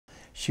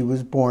She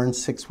was born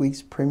 6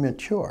 weeks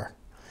premature.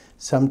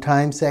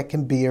 Sometimes that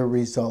can be a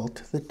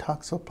result of the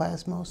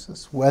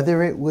toxoplasmosis.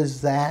 Whether it was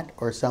that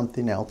or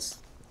something else,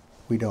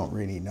 we don't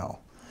really know.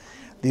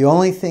 The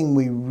only thing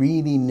we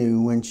really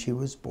knew when she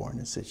was born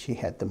is that she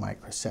had the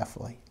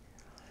microcephaly.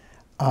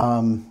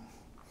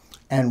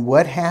 And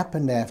what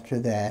happened after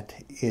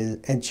that is,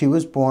 and she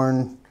was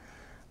born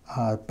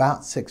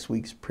about 6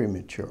 weeks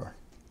premature.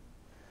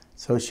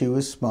 So she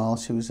was small.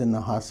 She was in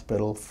the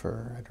hospital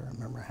for, I don't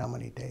remember how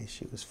many days.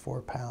 She was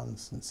 4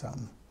 pounds and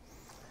something.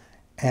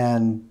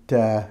 And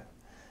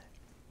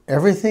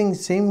everything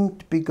seemed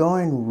to be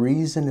going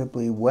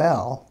reasonably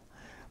well.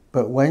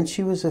 But when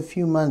she was a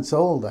few months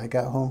old, I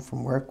got home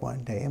from work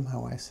one day and my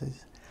wife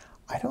says,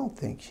 I don't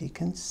think she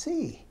can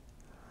see.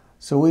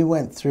 So we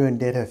went through and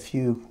did a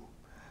few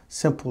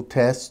simple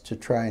tests to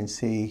try and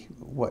see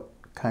what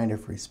kind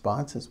of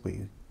responses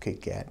we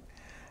could get.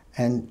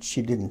 And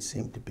she didn't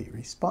seem to be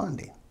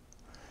responding.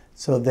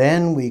 So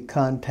then we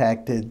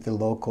contacted the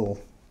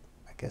local,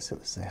 I guess it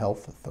was the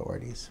health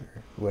authorities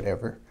or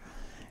whatever,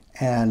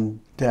 and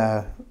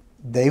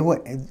they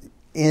went,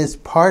 as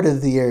part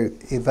of the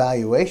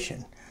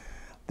evaluation,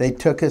 they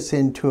took us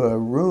into a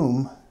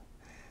room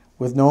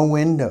with no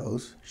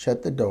windows,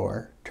 shut the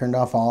door, turned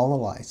off all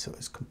the lights, so it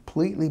was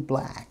completely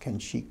black,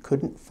 and she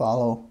couldn't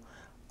follow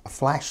a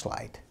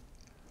flashlight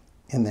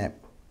in that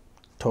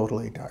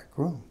totally dark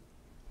room.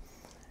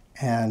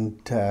 And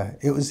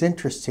it was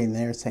interesting.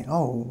 They were saying,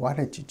 oh, why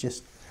don't you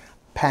just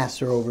pass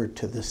her over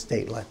to the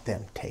state, let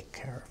them take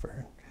care of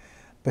her.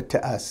 But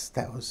to us,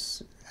 that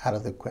was out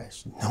of the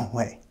question, no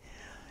way.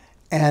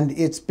 And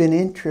it's been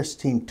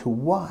interesting to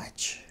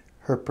watch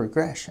her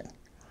progression.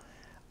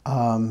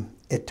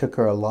 It took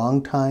her a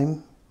long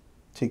time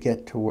to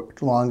get to,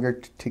 longer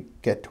to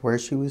get to where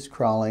she was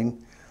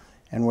crawling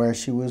and where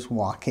she was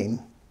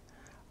walking.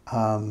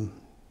 I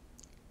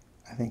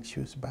think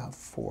she was about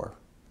 4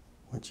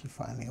 when she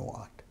finally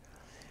walked.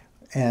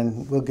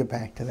 And we'll get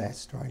back to that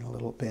story in a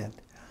little bit.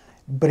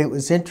 But it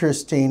was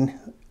interesting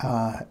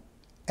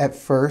at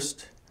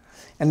first.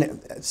 And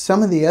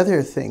some of the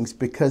other things,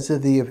 because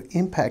of the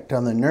impact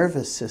on the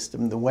nervous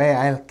system, the way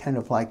I kind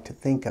of like to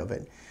think of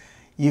it,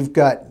 you've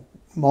got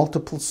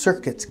multiple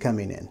circuits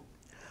coming in.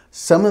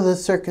 Some of the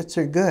circuits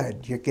are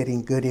good. You're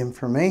getting good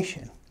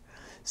information.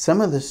 Some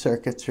of the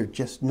circuits are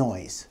just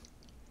noise.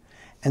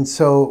 And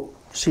so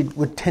she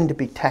would tend to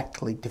be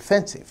tactically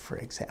defensive, for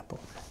example.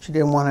 She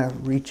didn't want to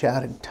reach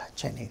out and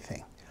touch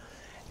anything.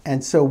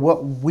 And so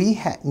what we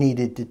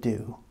needed to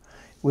do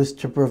was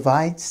to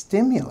provide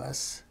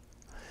stimulus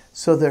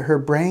so that her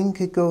brain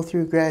could go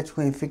through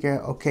gradually and figure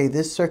out, okay,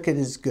 this circuit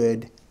is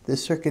good,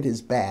 this circuit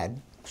is bad,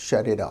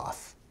 shut it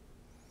off.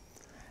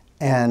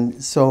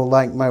 And so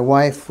like my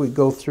wife would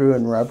go through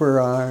and rub her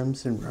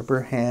arms and rub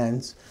her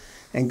hands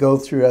and go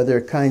through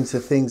other kinds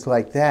of things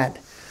like that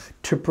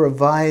to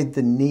provide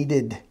the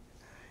needed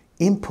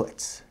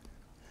inputs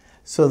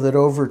so that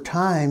over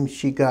time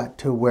she got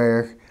to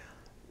where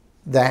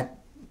that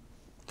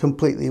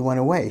completely went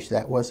away.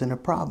 That wasn't a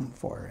problem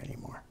for her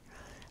anymore.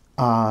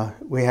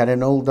 We had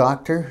an old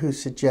doctor who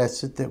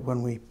suggested that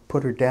when we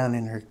put her down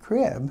in her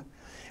crib,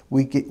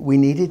 we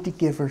needed to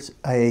give her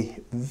a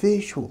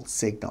visual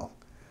signal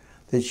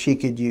that she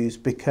could use,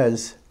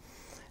 because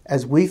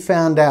as we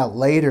found out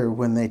later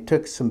when they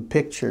took some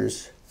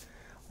pictures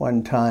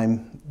one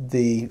time,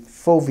 the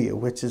fovea,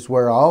 which is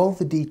where all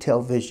the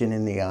detailed vision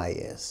in the eye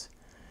is,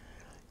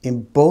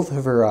 in both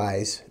of her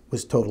eyes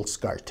was total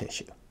scar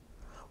tissue.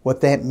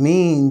 What that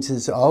means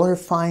is all her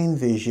fine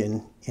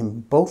vision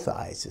in both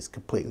eyes is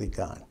completely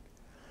gone.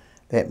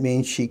 That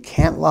means she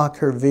can't lock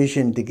her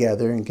vision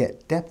together and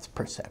get depth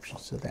perception,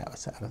 so that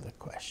was out of the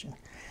question.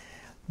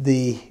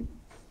 The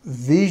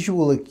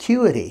visual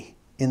acuity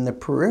in the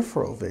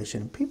peripheral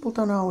vision, people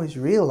don't always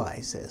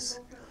realize this,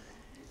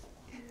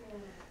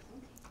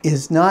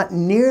 is not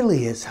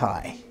nearly as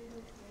high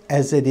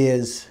as it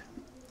is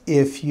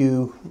if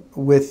you,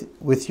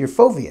 with your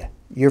fovea.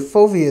 Your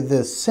fovea,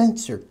 the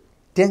sensor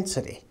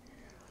density,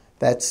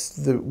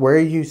 that's where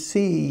you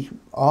see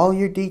all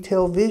your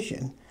detailed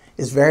vision,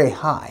 is very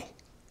high.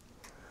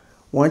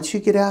 Once you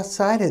get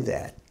outside of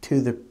that to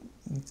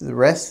the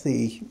rest of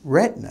the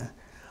retina,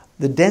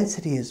 the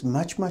density is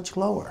much, much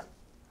lower.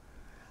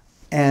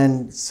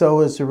 And so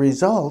as a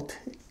result,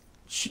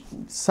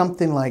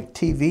 something like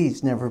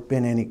TV's never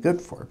been any good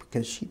for her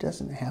because she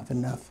doesn't have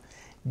enough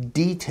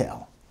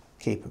detail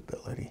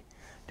capability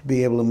to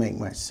be able to make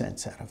much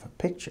sense out of a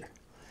picture.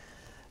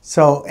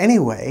 So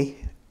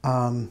anyway,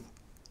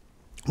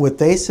 what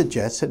they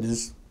suggested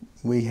is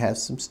we have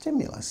some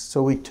stimulus.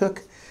 So we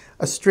took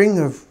a string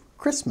of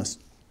Christmas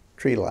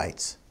tree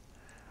lights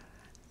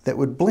that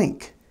would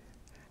blink,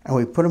 and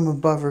we put them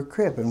above her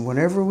crib. And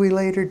whenever we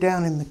laid her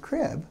down in the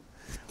crib,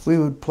 we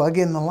would plug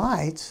in the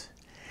lights,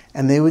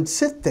 and they would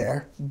sit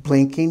there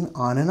blinking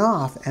on and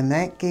off. And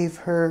that gave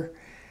her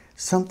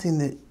something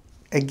that,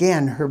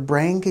 again, her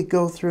brain could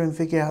go through and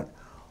figure out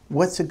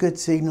what's a good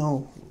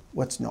signal,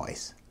 what's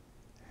noise.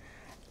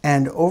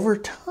 And over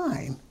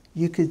time,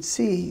 you could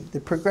see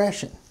the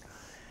progression.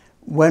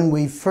 When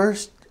we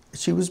first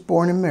she was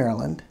born in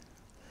Maryland,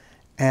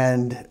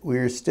 and we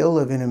were still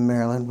living in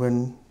Maryland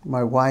when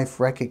my wife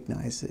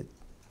recognized that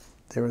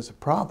there was a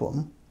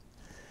problem.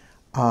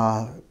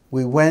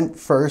 We went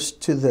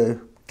first to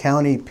the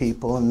county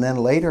people, and then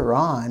later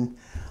on,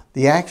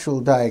 the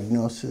actual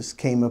diagnosis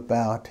came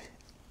about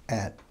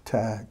at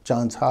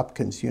Johns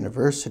Hopkins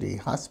University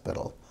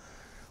Hospital,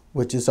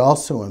 which is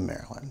also in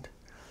Maryland.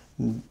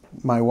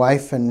 My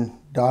wife and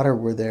daughter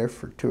were there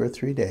for 2 or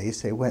 3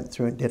 days. They went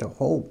through and did a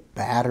whole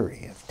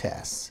battery of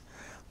tests.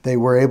 They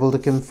were able to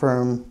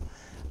confirm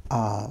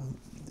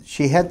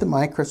she had the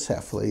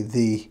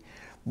microcephaly.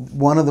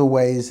 One of the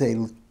ways they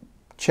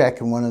check,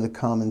 and one of the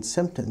common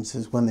symptoms,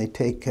 is when they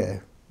take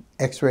an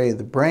X-ray of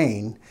the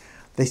brain,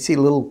 they see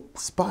little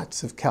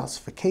spots of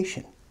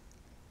calcification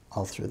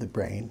all through the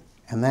brain,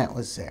 and that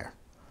was there.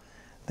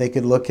 They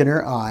could look in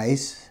her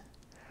eyes.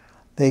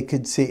 They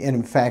could see, and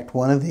in fact,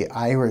 one of the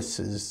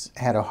irises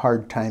had a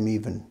hard time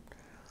even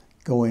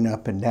going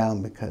up and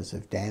down because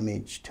of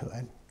damage to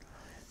it.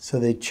 So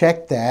they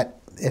checked that.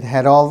 It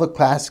had all the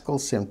classical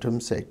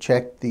symptoms. They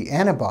checked the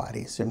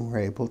antibodies and were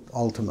able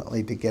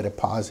ultimately to get a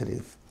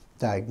positive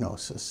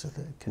diagnosis of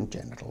the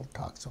congenital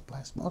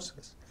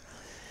toxoplasmosis.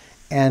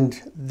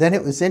 And then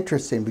it was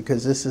interesting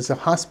because this is a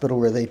hospital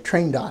where they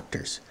train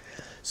doctors.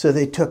 So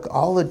they took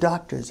all the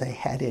doctors they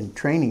had in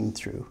training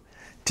through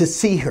to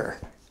see her,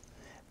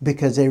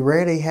 because they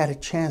rarely had a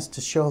chance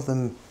to show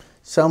them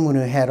someone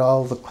who had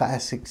all the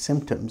classic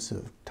symptoms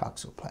of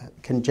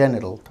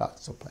congenital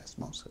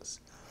toxoplasmosis.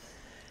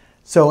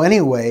 So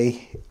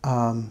anyway,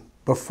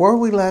 before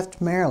we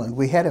left Maryland,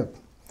 we had a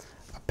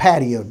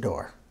patio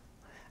door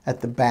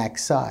at the back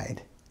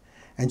side,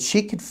 and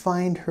she could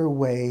find her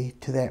way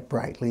to that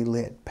brightly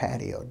lit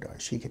patio door.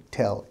 She could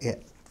tell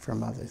it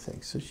from other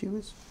things, so she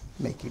was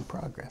making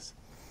progress.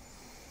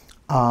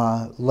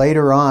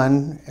 Later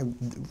on,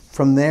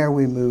 from there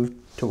we moved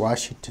to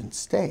Washington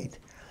State,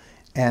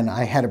 and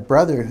I had a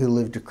brother who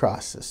lived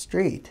across the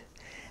street,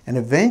 and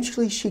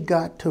eventually she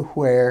got to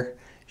where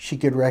she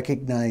could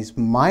recognize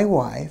my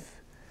wife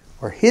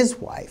or his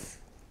wife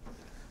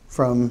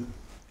from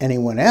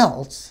anyone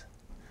else,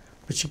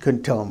 but she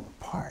couldn't tell them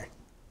apart.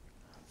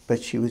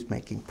 But she was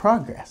making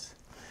progress.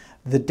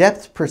 The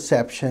depth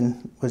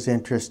perception was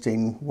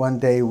interesting. One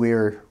day we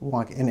were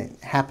walking, and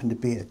it happened to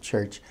be at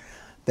church.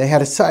 They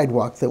had a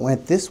sidewalk that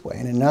went this way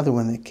and another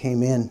one that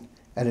came in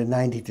at a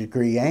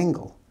 90-degree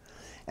angle.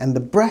 And the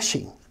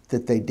brushing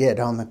that they did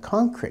on the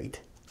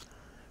concrete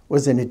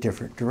was in a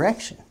different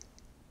direction.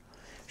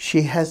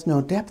 She has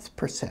no depth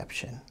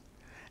perception.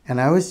 And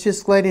I was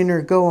just letting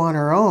her go on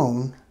her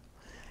own,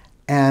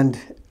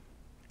 and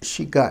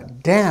she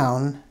got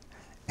down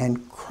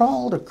and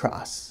crawled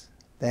across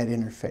that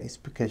interface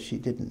because she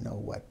didn't know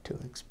what to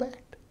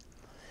expect.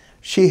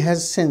 She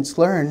has since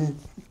learned,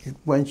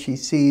 when she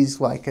sees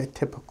like a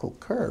typical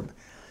curb,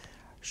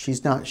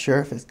 she's not sure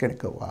if it's going to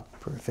go up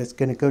or if it's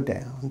going to go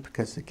down,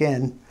 because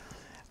again,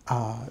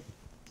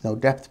 no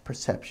depth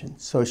perception.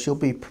 So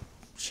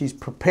she's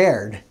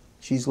prepared.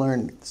 She's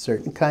learned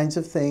certain kinds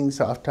of things.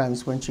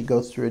 Oftentimes when she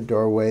goes through a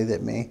doorway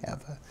that may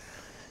have a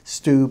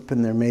stoop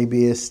and there may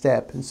be a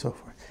step and so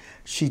forth,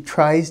 she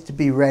tries to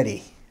be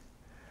ready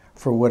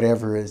for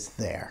whatever is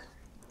there.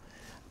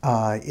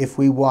 If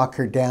we walk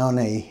her down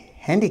a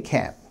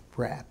handicap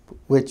ramp,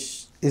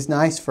 which is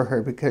nice for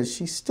her because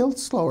she's still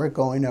slower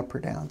going up or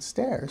down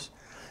stairs,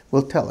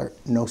 we'll tell her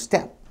no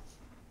step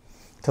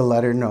to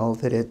let her know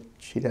that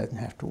she doesn't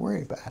have to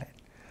worry about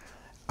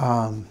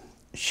it.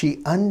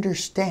 She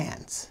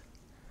understands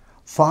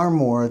far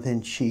more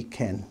than she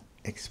can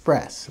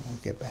express. We'll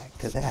get back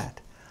to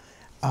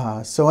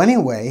that. So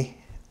anyway,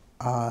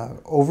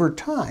 over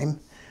time,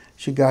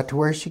 she got to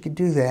where she could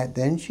do that.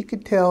 Then she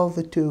could tell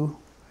the two,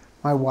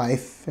 my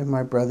wife and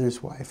my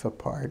brother's wife,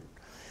 apart.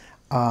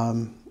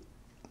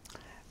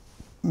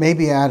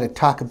 Maybe I ought to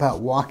talk about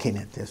walking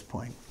at this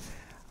point.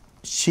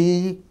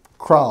 She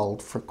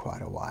crawled for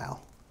quite a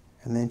while,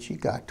 and then she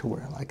got to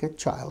where, like a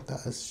child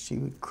does, she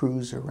would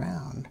cruise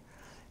around,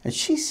 and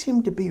she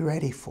seemed to be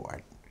ready for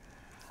it.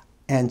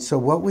 And so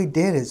what we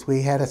did is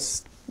we had a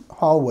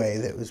hallway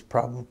that was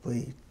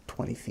probably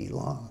 20 feet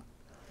long.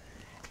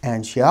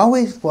 And she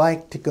always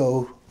liked to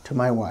go to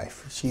my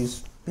wife.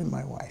 She's been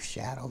my wife's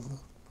shadow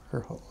her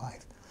whole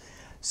life.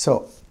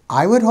 So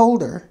I would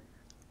hold her,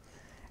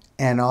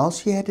 and all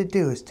she had to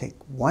do is take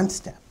one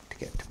step to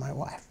get to my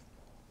wife.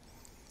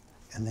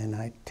 And then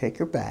I'd take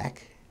her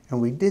back,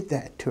 and we did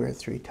that 2 or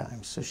 3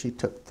 times. So she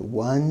took the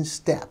one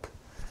step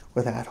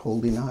without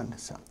holding on to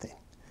something.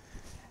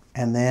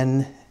 And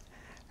then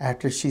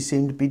after she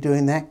seemed to be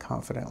doing that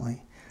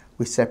confidently,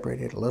 we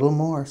separated a little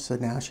more, so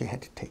now she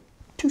had to take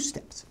 2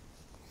 steps.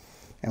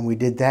 And we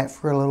did that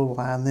for a little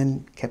while and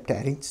then kept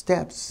adding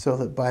steps, so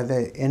that by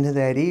the end of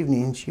that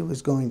evening, she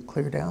was going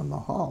clear down the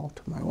hall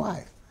to my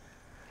wife.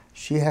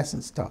 She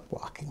hasn't stopped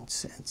walking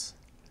since.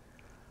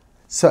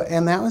 So,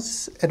 and that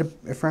was,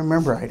 if I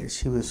remember right,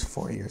 she was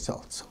 4 years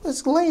old. So it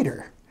was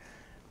later.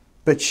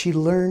 But she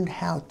learned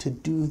how to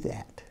do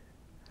that.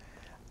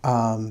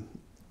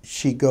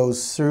 She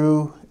goes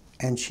through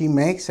and she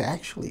makes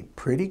actually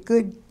pretty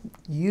good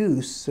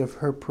use of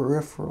her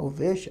peripheral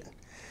vision.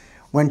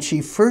 When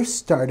she first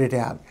started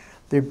out,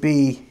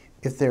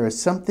 if there was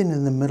something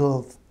in the middle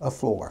of a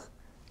floor,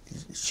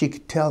 she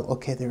could tell,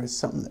 okay, there was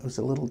something that was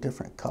a little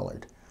different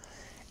colored.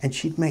 And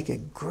she'd make a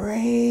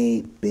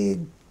great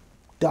big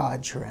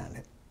dodge around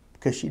it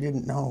because she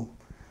didn't know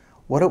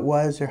what it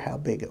was or how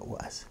big it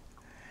was.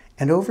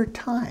 And over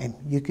time,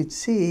 you could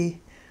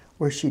see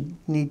where she'd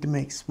need to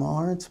make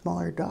smaller and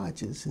smaller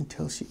dodges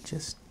until she'd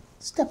just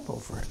step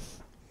over it.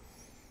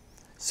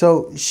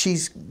 So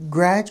she's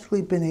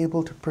gradually been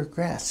able to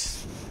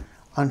progress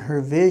on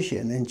her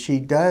vision, and she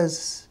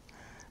does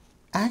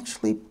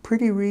actually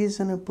pretty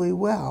reasonably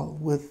well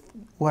with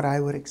what I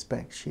would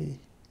expect she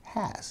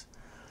has.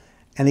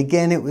 And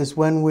again, it was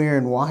when we were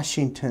in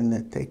Washington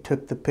that they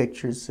took the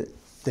pictures that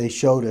they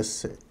showed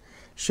us that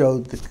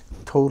showed the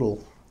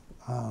total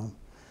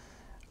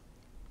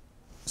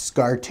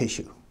scar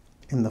tissue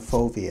in the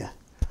fovea.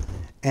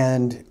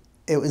 And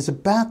it was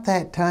about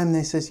that time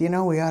they says, you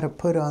know, we ought to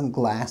put on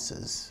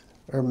glasses.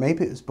 Or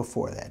maybe it was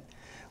before that.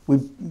 We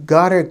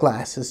got her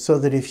glasses so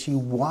that if she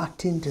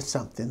walked into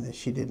something that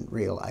she didn't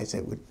realize,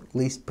 it would at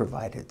least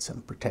provided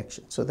some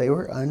protection. So they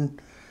were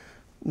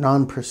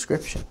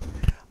non-prescription.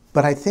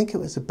 But I think it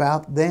was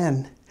about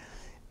then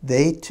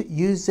they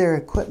used their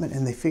equipment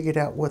and they figured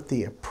out what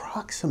the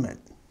approximate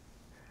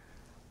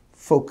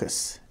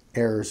focus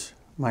errors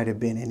might have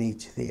been in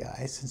each of the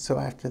eyes. And so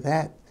after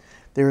that,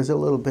 there was a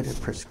little bit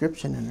of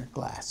prescription in her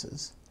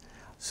glasses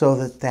so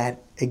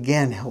that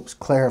again helps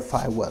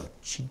clarify what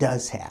she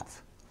does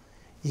have.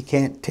 You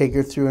can't take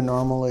her through a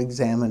normal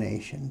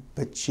examination,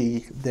 but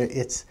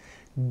it's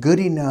good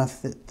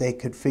enough that they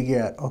could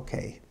figure out,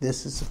 okay,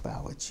 this is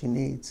about what she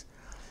needs.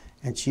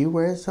 And she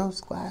wears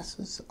those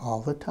glasses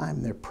all the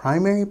time. Their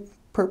primary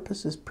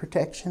purpose is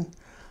protection.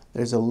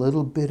 There's a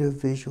little bit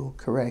of visual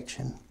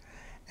correction.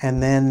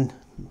 And then,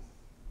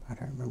 I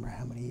don't remember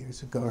how many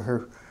years ago,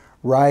 her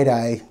right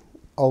eye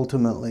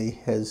ultimately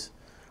has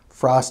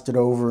frosted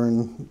over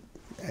and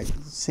it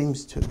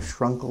seems to have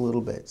shrunk a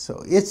little bit.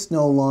 So it's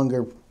no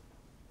longer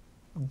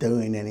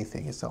doing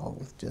anything. It's all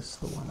with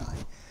just the one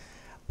eye.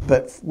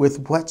 But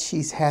with what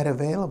she's had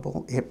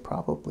available, it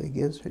probably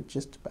gives her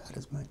just about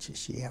as much as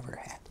she ever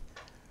had,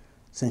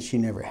 since she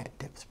never had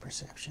depth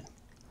perception.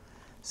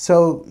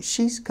 So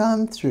she's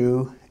gone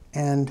through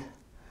and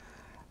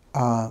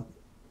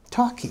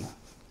talking.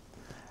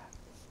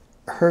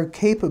 Her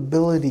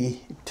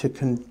capability to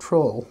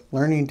control,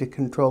 learning to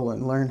control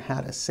and learn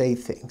how to say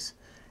things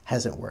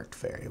hasn't worked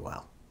very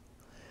well.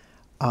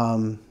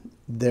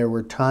 There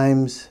were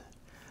times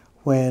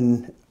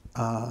when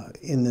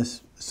in the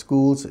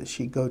schools that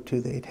she'd go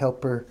to, they'd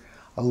help her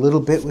a little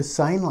bit with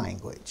sign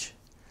language.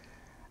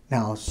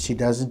 Now, she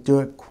doesn't do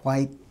it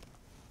quite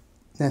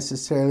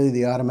necessarily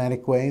the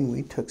automatic way, and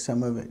we took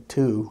some of it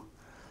too.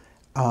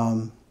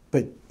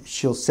 But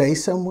she'll say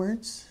some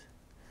words.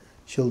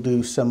 She'll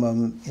do some of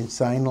them in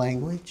sign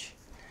language.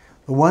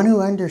 The one who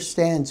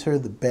understands her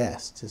the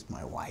best is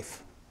my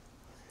wife.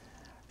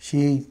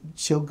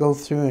 She'll go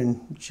through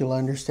and she'll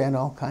understand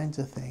all kinds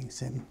of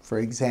things. And for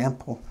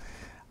example,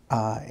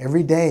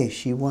 every day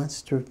she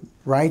wants to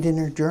write in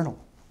her journal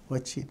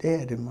what she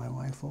did, and my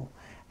wife will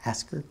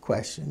ask her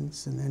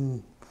questions and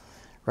then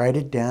write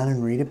it down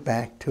and read it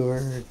back to her.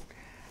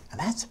 And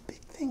that's a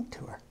big thing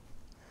to her.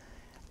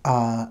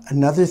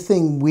 Another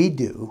thing we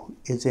do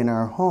is in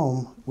our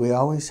home, we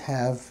always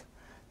have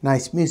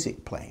nice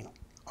music playing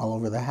all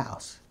over the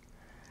house.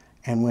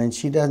 And when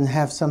she doesn't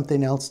have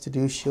something else to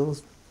do, she'll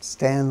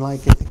stand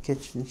like at the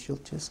kitchen, she'll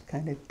just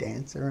kind of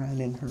dance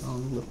around in her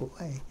own little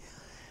way.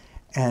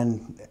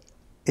 And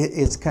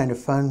it's kind of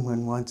fun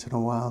when once in a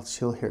while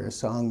she'll hear a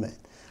song that,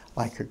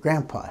 like her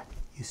grandpa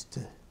used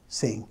to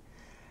sing,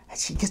 and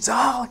she gets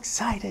all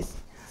excited.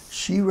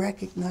 She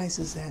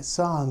recognizes that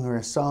song, or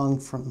a song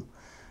from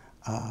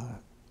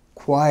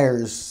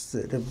choirs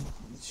that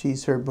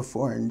she's heard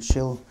before, and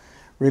she'll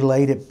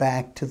relate it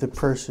back to the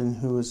person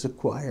who was the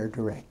choir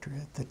director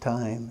at the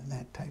time and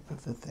that type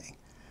of a thing.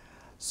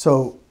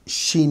 So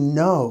she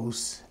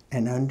knows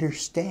and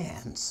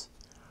understands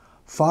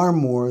far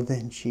more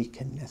than she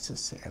can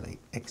necessarily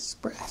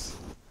express.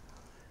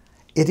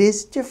 It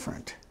is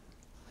different.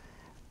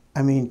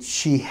 I mean,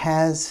 she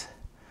has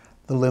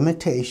the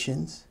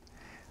limitations.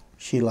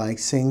 She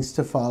likes things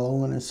to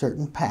follow in a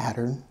certain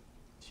pattern.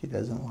 She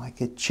doesn't like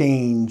a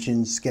change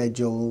in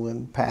schedule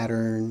and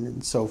pattern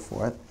and so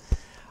forth.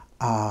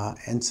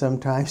 And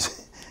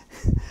sometimes,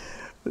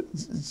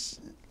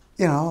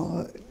 you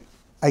know,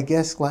 I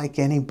guess like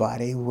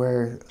anybody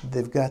where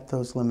they've got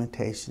those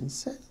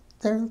limitations,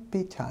 there'll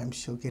be times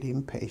she'll get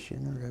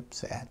impatient or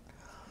upset.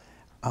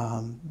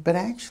 But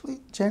actually,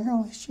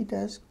 generally, she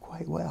does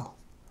quite well.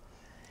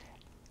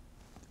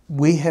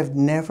 We have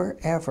never,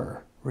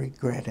 ever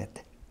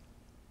regretted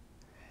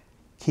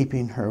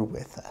keeping her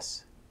with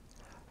us.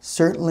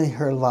 Certainly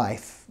her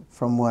life,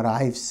 from what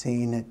I've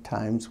seen at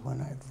times when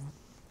I've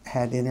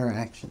had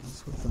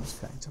interactions with those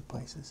kinds of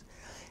places,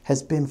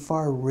 has been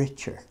far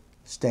richer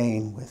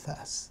staying with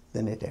us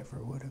than it ever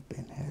would have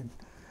been had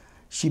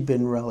she'd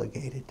been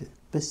relegated to,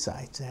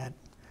 besides that.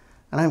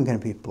 And I'm going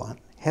to be blunt.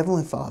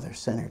 Heavenly Father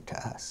sent her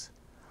to us.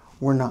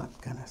 We're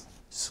not going to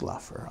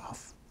slough her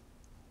off.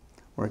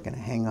 We're going to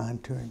hang on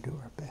to her and do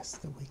our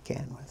best that we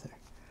can with her.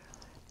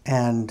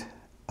 And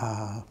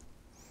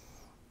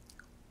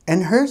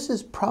hers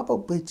is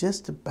probably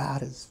just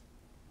about as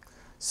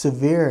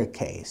severe a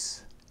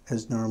case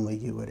as normally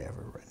you would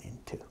ever run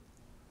into.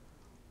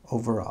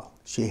 Overall,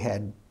 she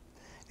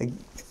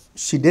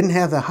didn't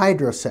have the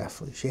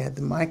hydrocephaly. She had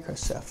the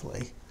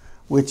microcephaly,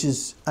 which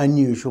is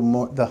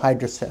unusual. The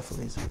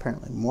hydrocephaly is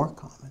apparently more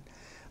common.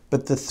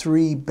 But the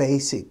three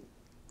basic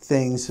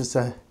things is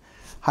a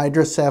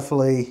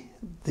hydrocephaly,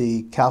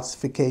 the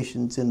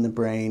calcifications in the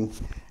brain,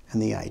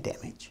 and the eye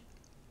damage.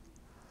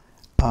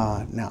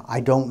 Now, I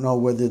don't know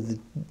whether the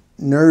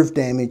nerve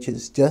damage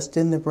is just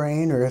in the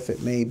brain or if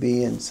it may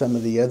be in some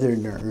of the other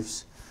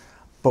nerves.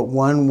 But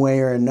one way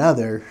or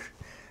another,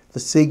 the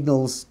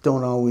signals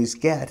don't always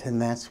get,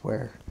 and that's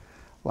where,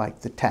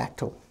 like, the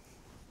tactile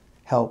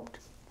helped,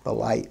 the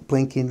light,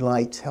 blinking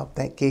lights helped.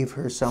 That gave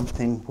her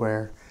something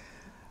where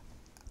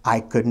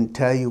I couldn't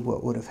tell you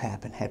what would have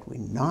happened had we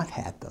not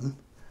had them,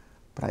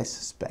 but I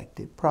suspect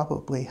it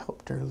probably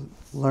helped her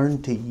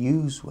learn to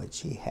use what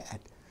she had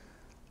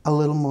a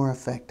little more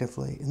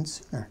effectively and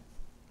sooner,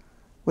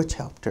 which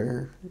helped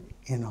her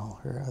in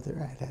all her other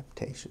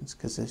adaptations,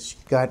 because if she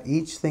got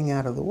each thing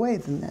out of the way,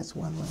 then that's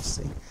one less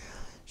thing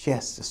she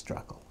has to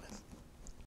struggle with.